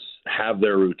guys have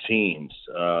their routines.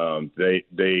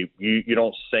 You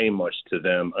don't say much to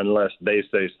them unless they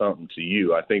say something to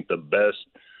you. I think the best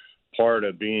part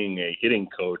of being a hitting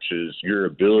coach is your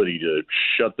ability to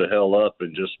shut the hell up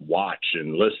and just watch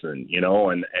and listen,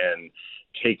 and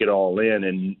take it all in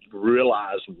and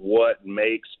realize what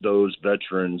makes those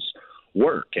veterans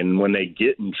work. And when they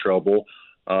get in trouble,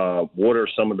 what are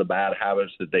some of the bad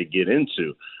habits that they get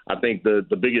into? I think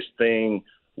the biggest thing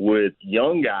with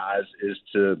young guys is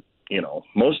to,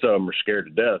 most of them are scared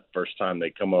to death first time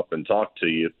they come up and talk to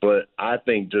you. But I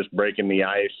think just breaking the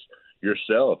ice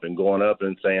yourself and going up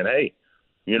and saying, hey,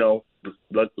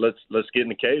 let's get in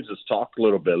the cage. Let's talk a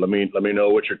little bit. Let me know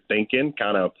what you're thinking.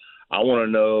 I want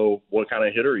to know what kind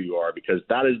of hitter you are, because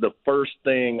that is the first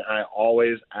thing I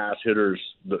always ask hitters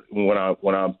when I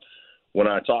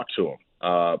talk to them.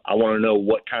 I want to know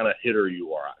what kind of hitter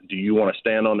you are. Do you want to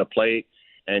stand on the plate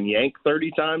and yank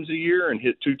 30 times a year and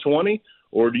hit 220,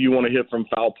 or do you want to hit from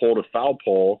foul pole to foul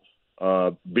pole,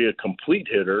 be a complete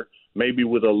hitter, maybe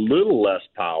with a little less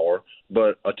power,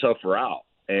 but a tougher out?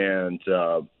 And,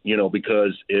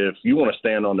 because if you want to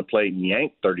stand on the plate and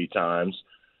yank 30 times,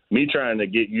 me trying to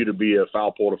get you to be a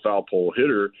foul pole to foul pole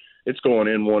hitter, it's going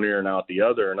in one ear and out the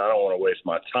other, and I don't want to waste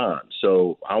my time.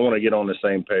 So I want to get on the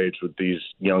same page with these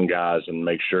young guys and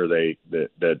make sure that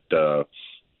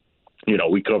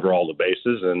we cover all the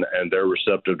bases and they're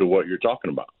receptive to what you're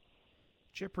talking about.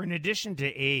 Chipper, in addition to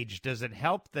age, does it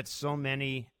help that so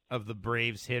many of the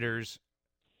Braves hitters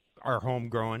are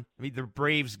homegrown? I mean, they're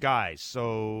Braves guys,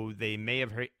 so they may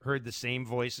have heard the same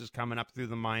voices coming up through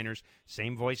the minors,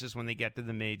 same voices when they get to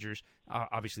the majors.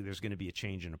 Obviously, there's going to be a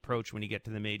change in approach when you get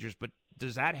to the majors, but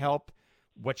does that help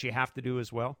what you have to do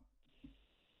as well?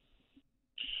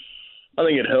 I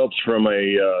think it helps from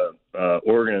a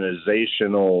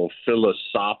organizational,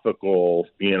 philosophical,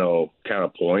 kind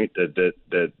of point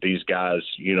that these guys,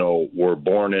 were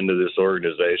born into this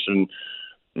organization,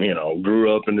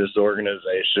 grew up in this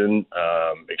organization,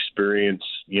 experienced,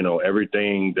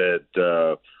 everything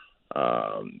that,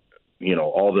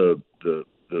 all the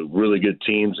really good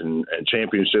teams and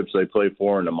championships they play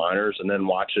for in the minors, and then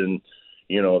watching,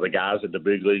 the guys at the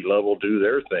big league level do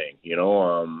their thing.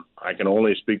 I can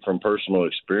only speak from personal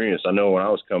experience. I know when I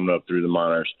was coming up through the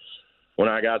minors, when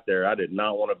I got there, I did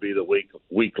not want to be the weak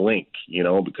link,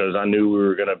 because I knew we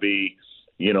were going to be,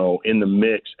 in the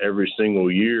mix every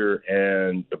single year.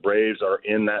 And the Braves are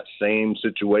in that same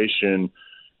situation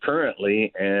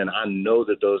currently. And I know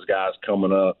that those guys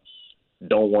coming up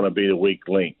don't want to be the weak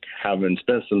link. Having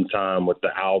spent some time with the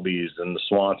Albies and the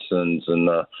Swansons and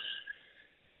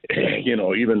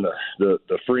even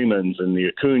the Freemans and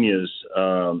the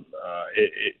Acuñas,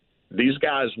 these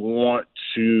guys want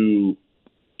to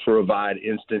provide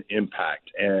instant impact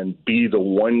and be the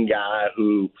one guy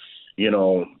who,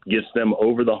 gets them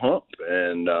over the hump.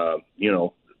 And,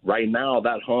 right now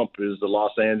that hump is the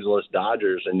Los Angeles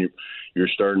Dodgers, and you're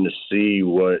starting to see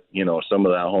what, some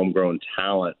of that homegrown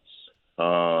talent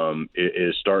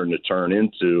is starting to turn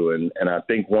into. And I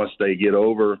think once they get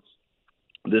over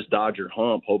this Dodger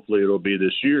hump, hopefully it'll be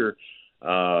this year,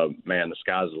 man, the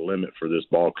sky's the limit for this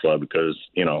ball club because,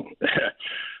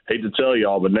 hate to tell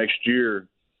y'all, but next year,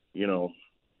 a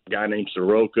guy named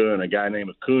Soroka and a guy named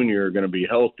Acuña are going to be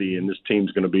healthy, and this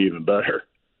team's going to be even better.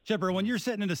 Chipper, when you're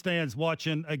sitting in the stands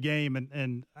watching a game,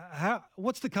 and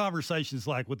what's the conversations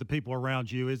like with the people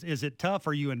around you? Is it tough?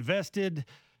 Are you invested?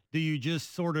 Do you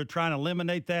just sort of try and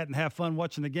eliminate that and have fun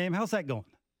watching the game? How's that going?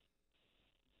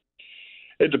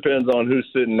 It depends on who's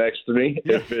sitting next to me.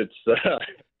 Yeah.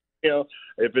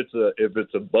 If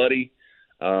it's a buddy,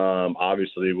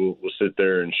 obviously we'll sit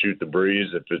there and shoot the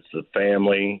breeze. If it's the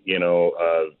family,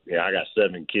 I got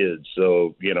 7 kids,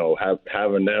 so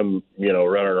having them, running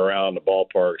around the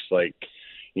ballparks like,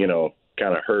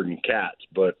 kind of herding cats.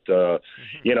 But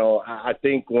I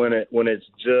think when it's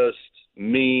just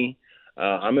me,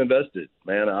 I'm invested,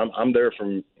 man. I'm there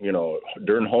from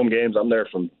during home games. I'm there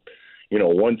from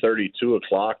 1:30, 2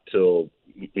 o'clock till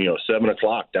 7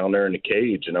 o'clock down there in the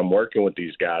cage, and I'm working with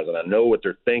these guys, and I know what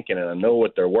they're thinking, and I know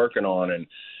what they're working on,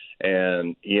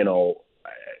 and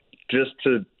just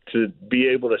to be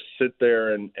able to sit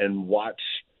there and watch,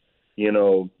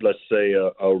 let's say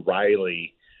a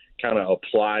Riley kind of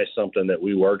apply something that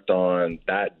we worked on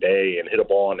that day and hit a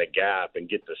ball in the gap and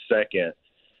get the second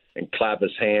and clap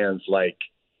his hands like,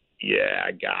 yeah,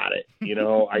 I got it.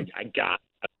 I got it.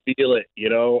 I feel it,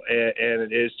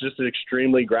 and it's just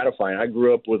extremely gratifying. I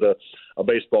grew up with a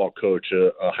baseball coach,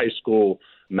 a high school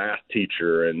math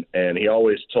teacher, and he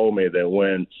always told me that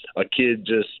when a kid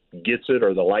just gets it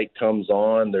or the light comes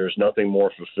on, there's nothing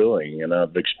more fulfilling, and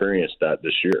I've experienced that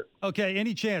this year. Okay,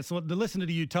 any chance, to listen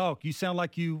to you talk, you sound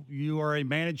like you are a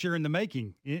manager in the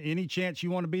making. Any chance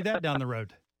you want to be that down the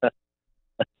road?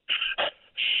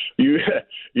 You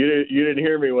didn't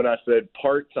hear me when I said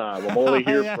part-time. I'm only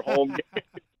here for home games.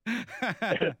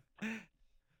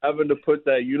 Having to put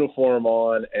that uniform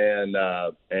on and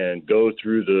go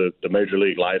through the major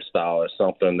league lifestyle is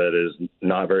something that is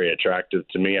not very attractive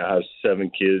to me. I have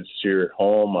 7 kids here at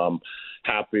home. I'm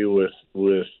happy with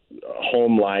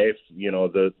home life.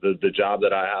 The job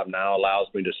that I have now allows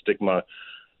me to stick my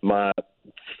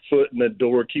foot in the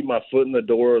door, keep my foot in the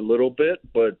door a little bit,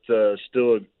 but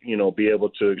still, be able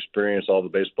to experience all the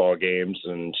baseball games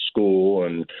and school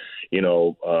and,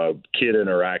 kid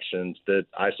interactions that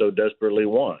I so desperately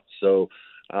want. So,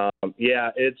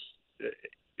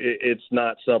 it's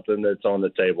not something that's on the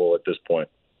table at this point.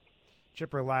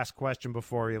 Chipper, last question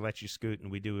before we let you scoot,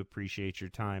 and we do appreciate your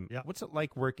time. Yeah. What's it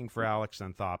like working for Alex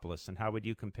Anthopoulos, and how would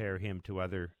you compare him to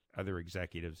other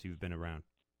executives you've been around?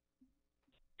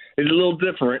 He's a little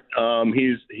different.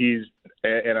 He's,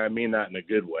 and I mean that in a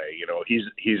good way.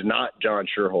 He's not John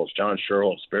Schuerholz. John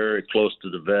Schuerholz, very close to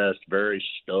the vest, very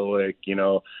stoic.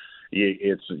 You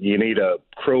need a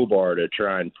crowbar to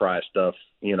try and pry stuff,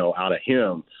 out of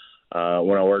him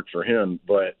when I worked for him.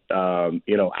 But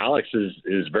Alex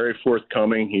is very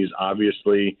forthcoming. He's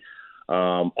obviously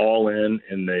all in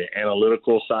the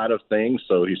analytical side of things,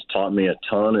 so he's taught me a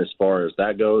ton as far as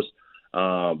that goes.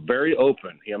 Very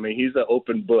open. I mean, he's an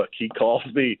open book. He calls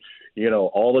me,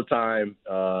 all the time,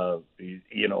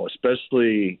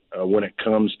 especially when it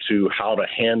comes to how to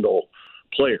handle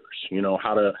players,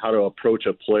 how to approach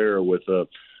a player with a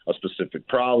specific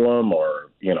problem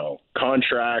or,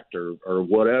 contract or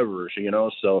whatever,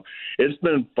 so it's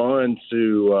been fun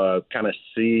to kind of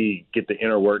get the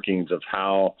inner workings of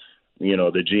how,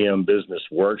 the GM business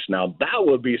works. Now that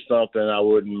would be something I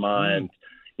wouldn't mind,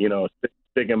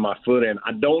 sticking my foot in.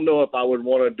 I don't know if I would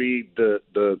want to be the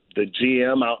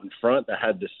GM out in front that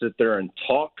had to sit there and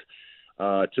talk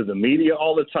to the media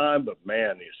all the time, but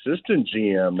man, the assistant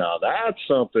GM, now that's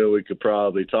something we could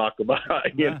probably talk about,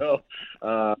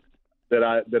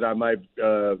 that I might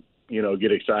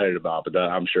get excited about. But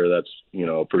I'm sure that's,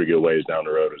 a pretty good ways down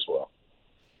the road as well.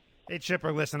 Hey,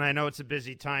 Chipper, listen, I know it's a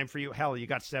busy time for you. Hell, you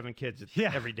got 7 kids.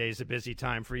 Every day is a busy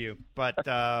time for you. But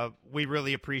we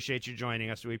really appreciate you joining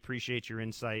us. We appreciate your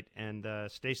insight. And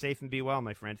stay safe and be well,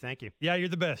 my friend. Thank you. Yeah, you're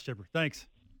the best, Chipper. Thanks.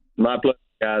 My pleasure,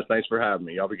 guys. Thanks for having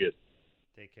me. Y'all be good.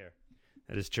 Take care.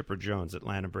 That is Chipper Jones,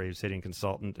 Atlanta Braves hitting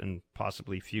consultant and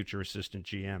possibly future assistant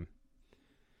GM.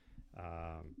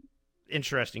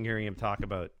 Interesting hearing him talk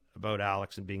about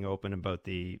Alex and being open about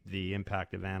the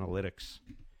impact of analytics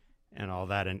and all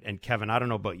that. And Kevin, I don't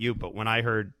know about you, but when I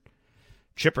heard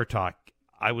Chipper talk,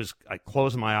 I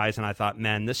closed my eyes and I thought,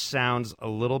 man, this sounds a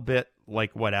little bit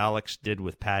like what Alex did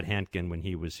with Pat Hentgen when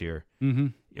he was here. Mm-hmm.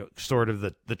 Sort of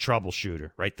the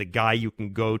troubleshooter, right? The guy you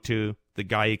can go to, the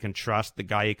guy you can trust, the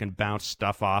guy you can bounce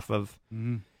stuff off of,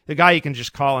 the guy you can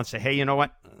just call and say, hey, you know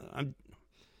what?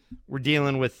 We're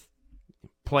dealing with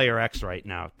player X right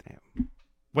now.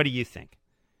 What do you think?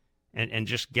 And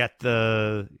just get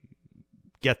the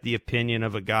opinion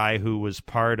of a guy who was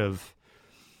part of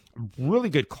a really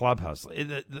good clubhouse.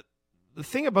 The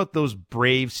thing about those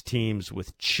Braves teams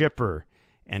with Chipper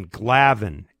and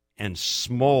Glavine and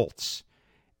Smoltz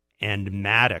and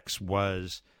Maddox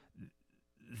was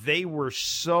they were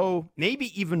so,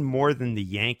 maybe even more than the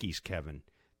Yankees, Kevin,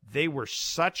 they were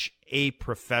such a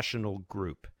professional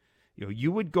group.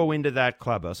 You would go into that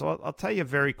clubhouse. I'll tell you a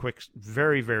very quick,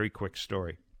 very, very quick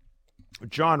story.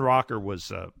 John Rocker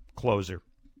was a closer,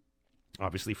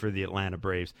 obviously, for the Atlanta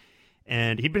Braves.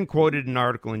 And he'd been quoted in an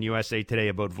article in USA Today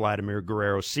about Vladimir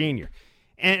Guerrero Sr.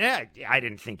 And I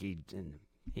didn't think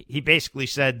he basically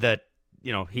said that,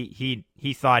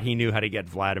 he thought he knew how to get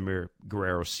Vladimir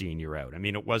Guerrero Sr. out. I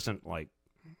mean, it wasn't like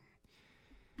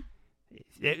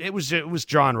it was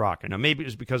John Rocker. Now, maybe it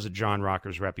was because of John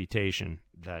Rocker's reputation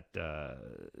that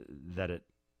it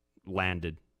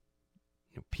landed.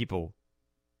 People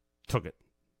took it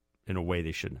in a way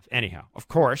they shouldn't have. Anyhow, of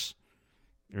course,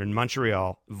 they're in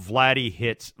Montreal.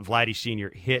 Vladdy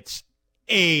Sr. hits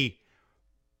a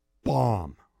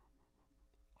bomb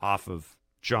off of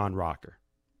John Rocker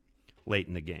late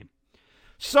in the game.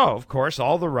 So, of course,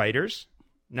 all the writers,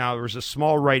 now there was a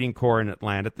small writing corps in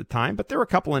Atlanta at the time, but there were a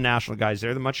couple of national guys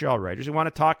there, the Montreal writers, who want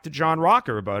to talk to John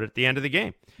Rocker about it at the end of the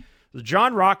game. So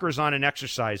John Rocker is on an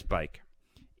exercise bike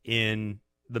in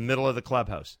the middle of the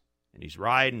clubhouse. And he's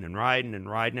riding and riding and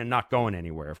riding and not going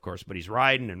anywhere, of course, but he's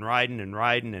riding and riding and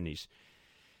riding and he's...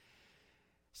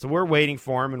 So we're waiting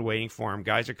for him.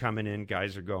 Guys are coming in,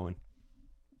 guys are going.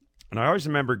 And I always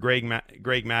remember Greg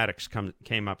Maddox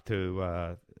came up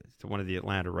to one of the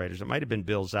Atlanta writers. It might have been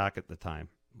Bill Zach at the time,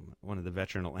 one of the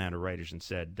veteran Atlanta writers, and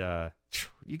said, what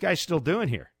you guys still doing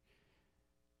here?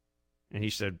 And he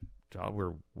said, oh,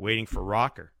 we're waiting for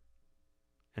Rocker.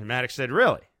 And Maddox said,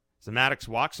 really? So Maddox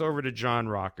walks over to John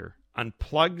Rocker,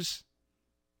 unplugs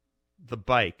the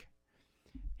bike,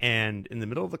 and in the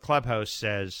middle of the clubhouse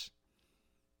says,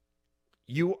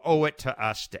 you owe it to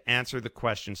us to answer the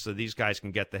question so these guys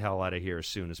can get the hell out of here as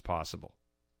soon as possible.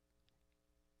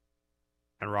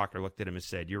 And Rocker looked at him and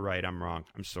said, you're right, I'm wrong,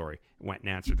 I'm sorry. Went and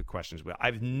answered the questions. Well,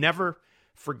 I've never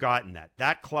forgotten that.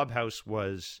 That clubhouse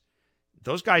was,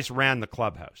 those guys ran the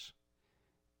clubhouse.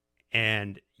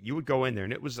 And you would go in there,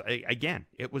 and it was, again,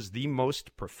 it was the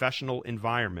most professional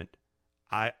environment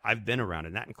I've been around,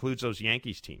 and that includes those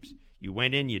Yankees teams. You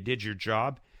went in, you did your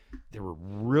job. There were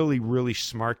really, really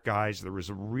smart guys. There was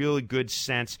a really good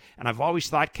sense. And I've always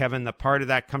thought, Kevin, that part of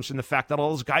that comes from the fact that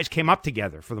all those guys came up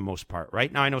together for the most part, right?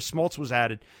 Now, I know Smoltz was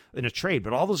added in a trade,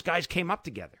 but all those guys came up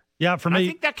together. Yeah, for me, I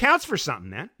think that counts for something,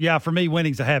 man. Yeah, for me,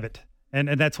 winning's a habit. And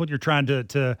that's what you're trying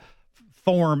to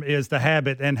form, is the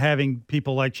habit, and having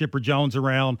people like Chipper Jones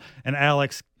around, and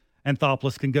Alex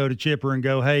Anthopoulos can go to Chipper and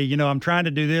go, hey, I'm trying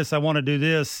to do this. I want to do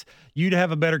this. You'd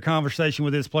have a better conversation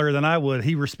with this player than I would.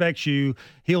 He respects you.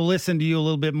 He'll listen to you a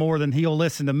little bit more than he'll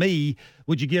listen to me.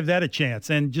 Would you give that a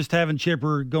chance? And just having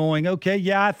Chipper going, okay,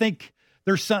 yeah, I think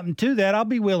there's something to that. I'll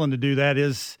be willing to do that,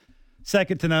 is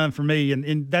second to none for me.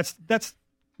 And that's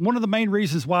one of the main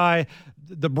reasons why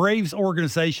the Braves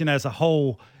organization as a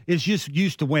whole is just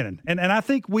used to winning. And I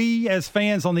think we as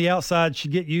fans on the outside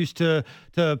should get used to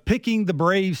picking the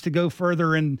Braves to go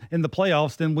further in the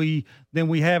playoffs than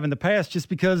we have in the past, just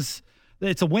because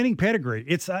it's a winning pedigree.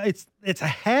 It's a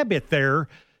habit there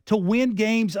to win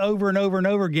games over and over and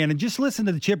over again. And just listen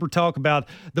to the Chipper talk about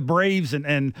the Braves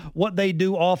and what they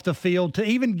do off the field, to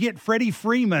even get Freddie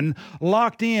Freeman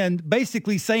locked in,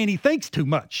 basically saying he thinks too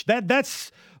much.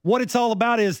 That's what it's all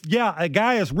about. Is, yeah, a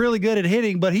guy is really good at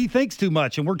hitting, but he thinks too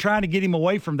much, and we're trying to get him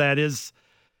away from that. Is,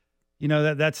 you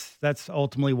know, that's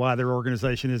ultimately why their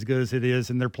organization is as good as it is,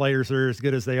 and their players are as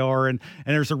good as they are. And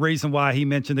there's a reason why he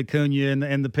mentioned Acuna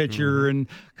and the pitcher and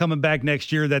coming back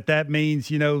next year, that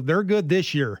means, you know, they're good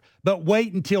this year, but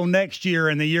wait until next year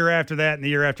and the year after that and the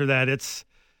year after that. It's,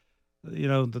 you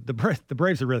know, the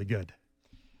Braves are really good.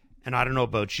 And I don't know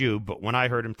about you, but when I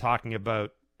heard him talking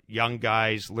about young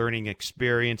guys learning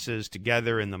experiences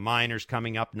together in the minors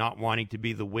coming up, not wanting to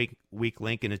be the weak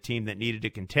link in a team that needed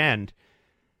to contend,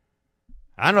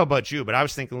 I don't know about you, but I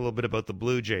was thinking a little bit about the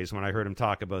Blue Jays when I heard him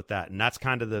talk about that, and that's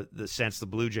kind of the sense the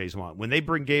Blue Jays want. When they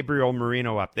bring Gabriel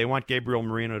Moreno up, they want Gabriel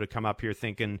Moreno to come up here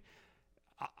thinking,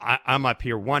 I'm up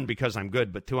here, one, because I'm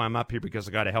good, but two, I'm up here because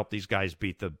I got to help these guys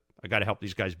beat the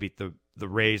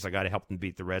Rays. I got to help them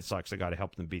beat the Red Sox. I got to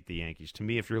help them beat the Yankees. To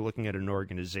me, if you're looking at an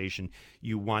organization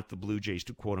you want the Blue Jays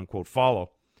to quote unquote follow,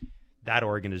 that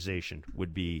organization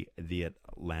would be the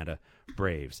Atlanta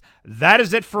Braves. That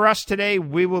is it for us today.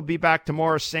 We will be back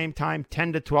tomorrow, same time,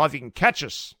 10 to 12. You can catch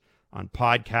us on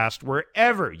podcast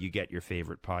wherever you get your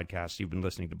favorite podcasts. You've been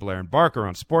listening to Blair and Barker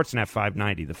on Sportsnet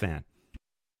 590, The Fan.